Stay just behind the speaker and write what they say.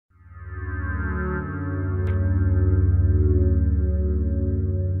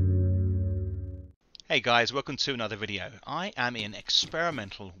Hey guys, welcome to another video. I am in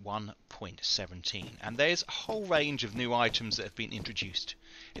Experimental 1.17 and there's a whole range of new items that have been introduced.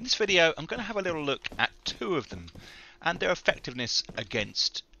 In this video I'm going to have a little look at two of them and their effectiveness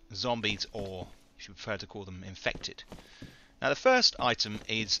against zombies, or if you prefer to call them infected. Now the first item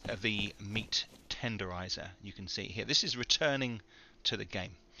is the meat tenderizer. You can see here, this is returning to the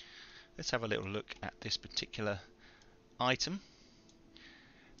game. Let's have a little look at this particular item.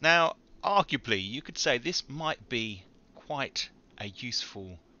 Now arguably, you could say this might be quite a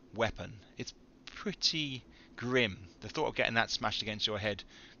useful weapon. It's pretty grim. The thought of getting that smashed against your head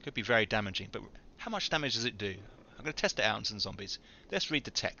could be very damaging, but how much damage does it do? I'm going to test it out on some zombies. Let's read the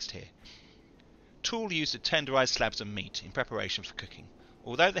text here. Tool used to tenderize slabs of meat in preparation for cooking.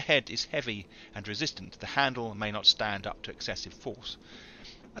 Although the head is heavy and resistant, the handle may not stand up to excessive force.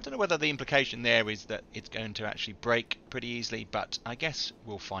 I don't know whether the implication there is that it's going to actually break pretty easily, but I guess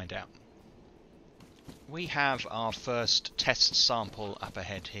we'll find out. We have our first test sample up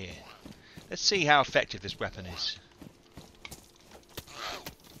ahead here. Let's see how effective this weapon is.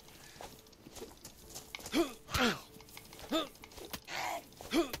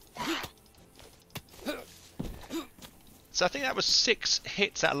 So I think that was 6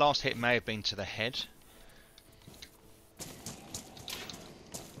 hits. That last hit may have been to the head.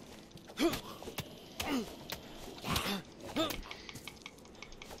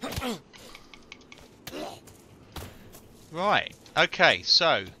 Right, okay,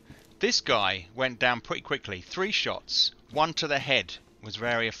 so this guy went down pretty quickly. 3 shots, 1 to the head was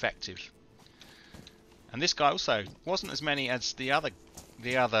very effective. And this guy also wasn't as many as the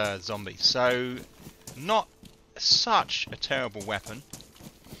other zombies, so not such a terrible weapon.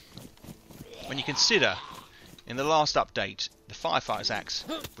 When you consider, in the last update, the firefighter's axe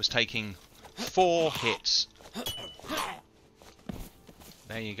was taking 4 hits.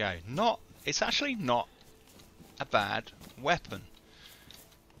 There you go. It's actually not a bad weapon.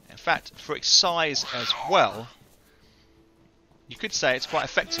 In fact, for its size as well, you could say it's quite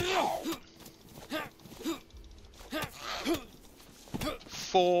effective.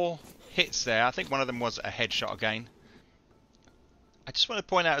 4 hits there. I think one of them was a headshot again. I just want to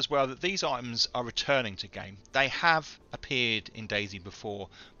point out as well that these items are returning to game. They have appeared in DayZ before,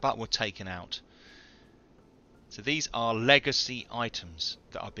 but were taken out. So these are legacy items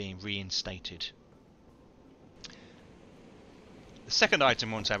that are being reinstated. The second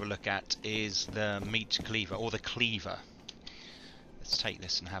item I want to have a look at is the meat cleaver, or the cleaver. Let's take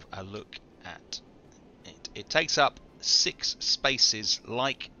this and have a look at it. It takes up 6 spaces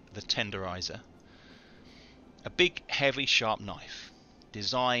like the tenderizer. A big, heavy, sharp knife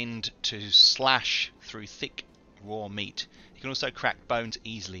designed to slash through thick, raw meat. You can also crack bones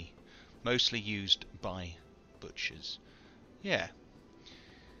easily, mostly used by butchers. Yeah.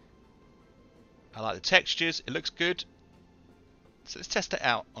 I like the textures, it looks good. So let's test it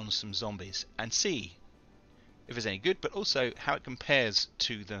out on some zombies and see if it's any good, but also how it compares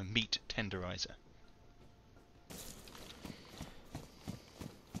to the meat tenderizer.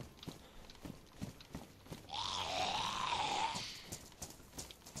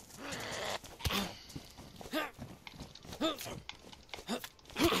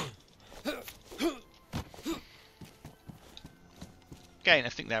 Again, I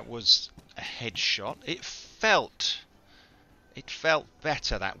think that was a headshot. It felt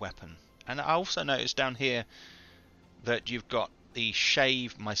better, that weapon. And I also noticed down here that you've got the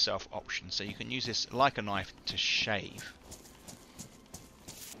shave myself option, so you can use this like a knife to shave.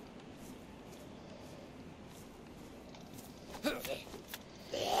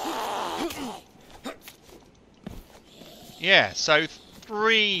 Yeah, so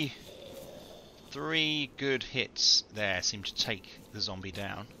three good hits there seem to take the zombie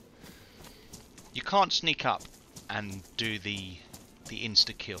down. You can't sneak up and do the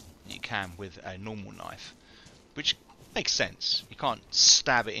insta kill you can with a normal knife, which makes sense. You can't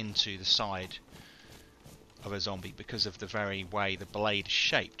stab it into the side of a zombie because of the very way the blade is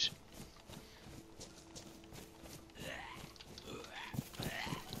shaped.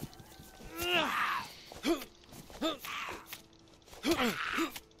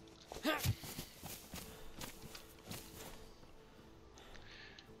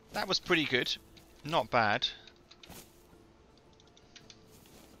 That was pretty good, not bad.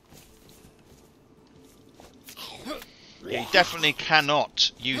 Yeah, you definitely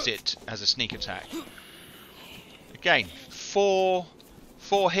cannot use it as a sneak attack. Again, four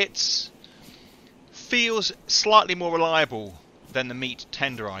hits. Feels slightly more reliable than the meat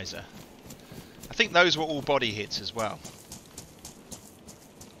tenderizer. I think those were all body hits as well.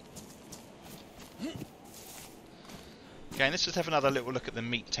 Okay, let's just have another little look at the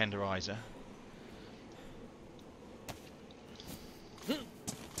meat tenderizer.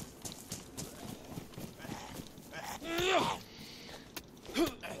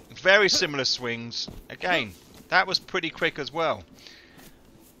 Very similar swings. Again, that was pretty quick as well.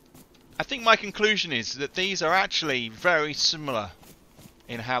 I think my conclusion is that these are actually very similar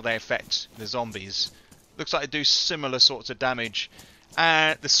in how they affect the zombies. Looks like they do similar sorts of damage.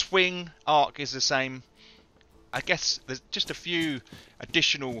 The swing arc is the same. I guess there's just a few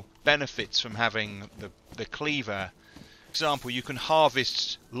additional benefits from having the cleaver. For example, you can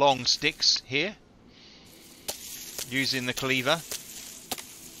harvest long sticks here using the cleaver.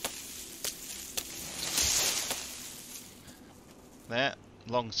 There,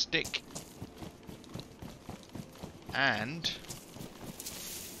 long stick. And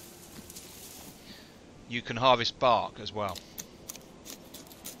you can harvest bark as well,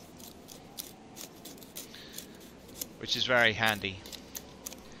 which is very handy.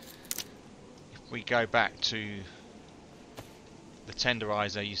 If we go back to the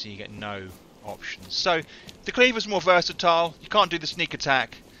Tenderizer, you see you get no options. So the cleaver's more versatile. You can't do the sneak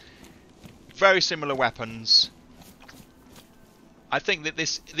attack. Very similar weapons. I think that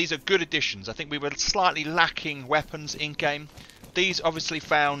these are good additions. I think we were slightly lacking weapons in game. These obviously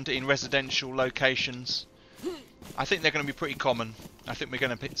found in residential locations. I think they're going to be pretty common. I think we're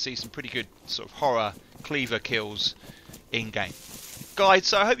going to see some pretty good sort of horror cleaver kills in game. Guys,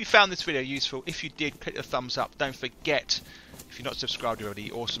 so I hope you found this video useful. If you did, click the thumbs up. Don't forget, if you're not subscribed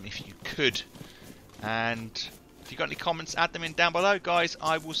already, awesome if you could. And if you've got any comments, add them in down below. Guys,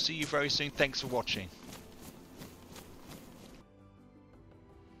 I will see you very soon. Thanks for watching.